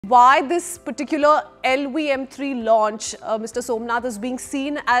why this particular LVM3 launch, Mr. Somanath, is being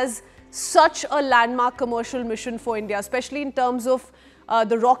seen as such a landmark commercial mission for India, especially in terms of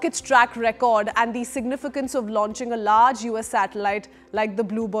the rocket's track record and the significance of launching a large US satellite like the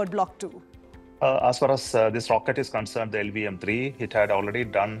Bluebird Block 2. As far as this rocket is concerned, the LVM3, it had already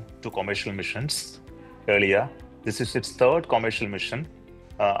done 2 commercial missions earlier. This is its 3rd commercial mission,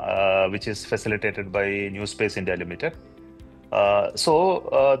 which is facilitated by New Space India Limited.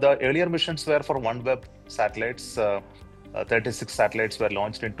 The earlier missions were for OneWeb satellites. 36 satellites were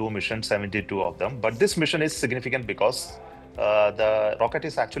launched in 2 missions, 72 of them. But this mission is significant because the rocket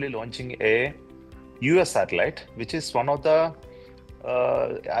is actually launching a US satellite, which is one of the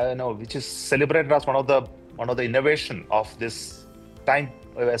which is celebrated as one of the innovation of this time,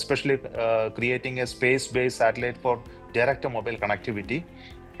 especially creating a space-based satellite for direct-to-mobile connectivity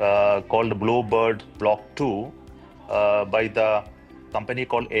called Bluebird Block 2 by the company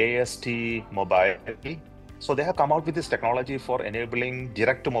called AST Mobile. So they have come out with this technology for enabling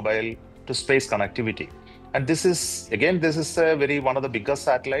direct-to-mobile to space connectivity. And this is one of the biggest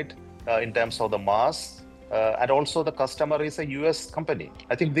satellite in terms of the mass. And also the customer is a US company.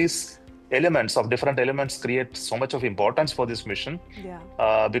 I think these different elements create so much of importance for this mission.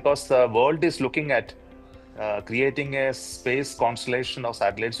 Because the world is looking at creating a space constellation of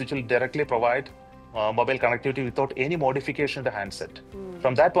satellites which will directly provide mobile connectivity without any modification to the handset.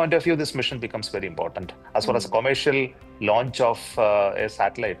 From that point of view, this mission becomes very important as far as commercial launch of a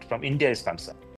satellite from India is concerned.